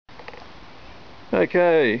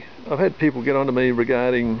Okay, I've had people get onto me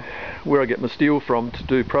regarding where I get my steel from to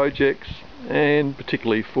do projects, and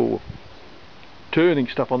particularly for turning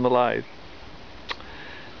stuff on the lathe.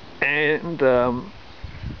 And the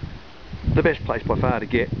best place by far to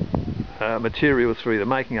get materials for either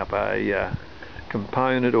making up a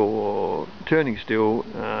component or turning steel,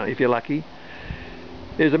 if you're lucky,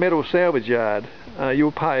 is a metal salvage yard.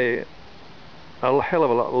 You'll pay a hell of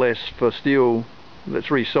a lot less for steel that's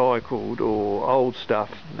recycled or old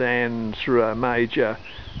stuff than through a major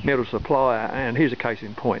metal supplier. And here's a case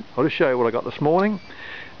in point. I'll just show you what I got this morning,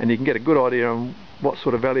 and you can get a good idea on what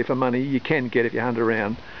sort of value for money you can get if you hunt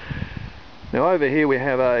around. Now over here we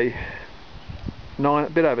have a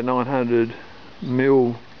bit over 900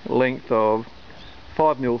 mil length of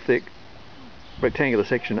 5 mil thick rectangular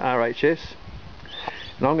section RHS,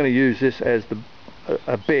 and I'm going to use this as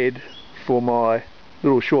a bed for my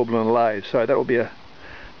little Shawblin lathe. So that will be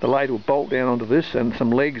the lathe will bolt down onto this, and some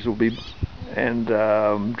legs will be, and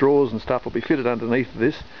drawers and stuff will be fitted underneath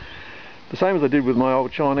this, the same as I did with my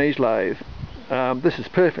old Chinese lathe. This is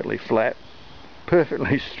perfectly flat,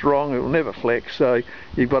 perfectly strong, it will never flex, so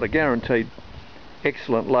you've got a guaranteed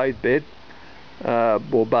excellent lathe bed,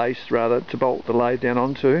 or base rather, to bolt the lathe down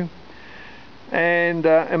onto. And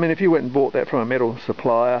I mean, if you went and bought that from a metal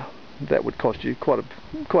supplier, that would cost you quite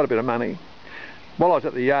a bit of money. While I was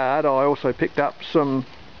at the yard, I also picked up some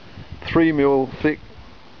 3 mil thick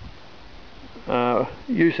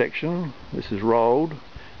U-section. This is rolled,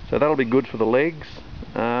 so that'll be good for the legs,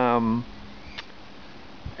 and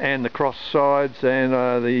the cross sides, and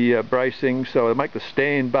the bracing. So I'll make the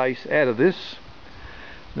stand base out of this,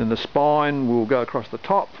 then the spine will go across the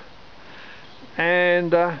top,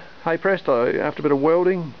 and hey presto, after a bit of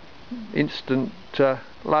welding, instant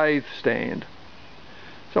lathe stand.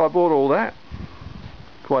 So I bought all that,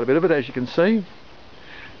 quite a bit of it, as you can see.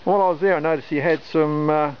 While I was there, I noticed he had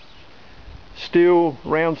some steel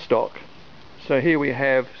round stock. So here we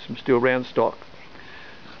have some steel round stock.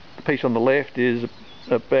 The piece on the left is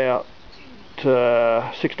about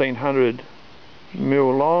 1600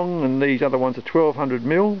 mil long, and these other ones are 1200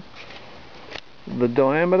 mil. The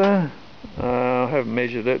diameter, I haven't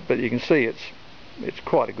measured it, but you can see it's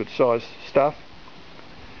quite a good size stuff.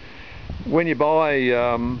 When you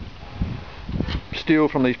buy steel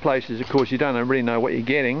from these places, of course, you don't really know what you're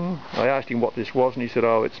getting. I asked him what this was, and he said,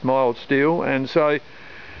 oh, it's mild steel. And so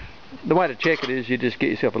the way to check it is you just get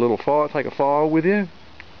yourself a little file, take a file with you,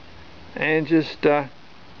 and just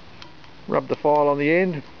rub the file on the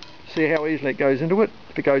end, see how easily it goes into it.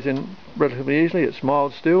 If it goes in relatively easily, it's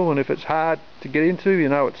mild steel, and if it's hard to get into, you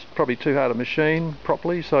know it's probably too hard to machine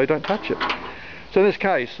properly, so don't touch it. So in this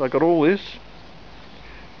case, I got all this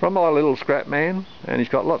from my little scrap man, and he's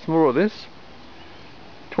got lots more of this.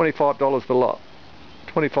 $25 the lot,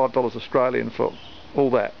 $25 Australian for all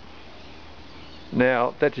that.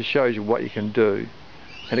 Now that just shows you what you can do,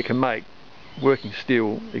 and it can make working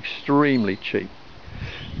steel extremely cheap.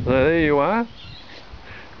 So there you are.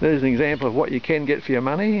 There's an example of what you can get for your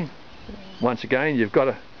money. Once again, you've got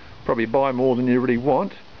to probably buy more than you really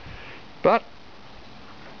want, but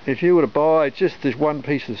if you were to buy just this one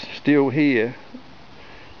piece of steel here,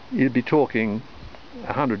 you'd be talking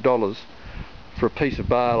 $100 for a piece of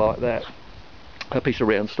bar like that, a piece of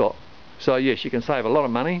round stock. So yes, you can save a lot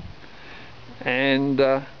of money, and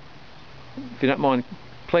if you don't mind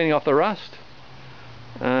cleaning off the rust,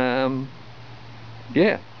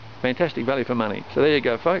 yeah, fantastic value for money. So there you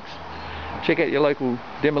go, folks. Check out your local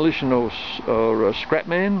demolition or scrap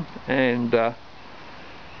man, and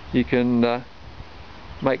you can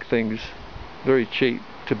make things very cheap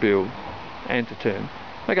to build and to turn.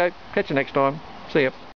 Okay, catch you next time. See ya.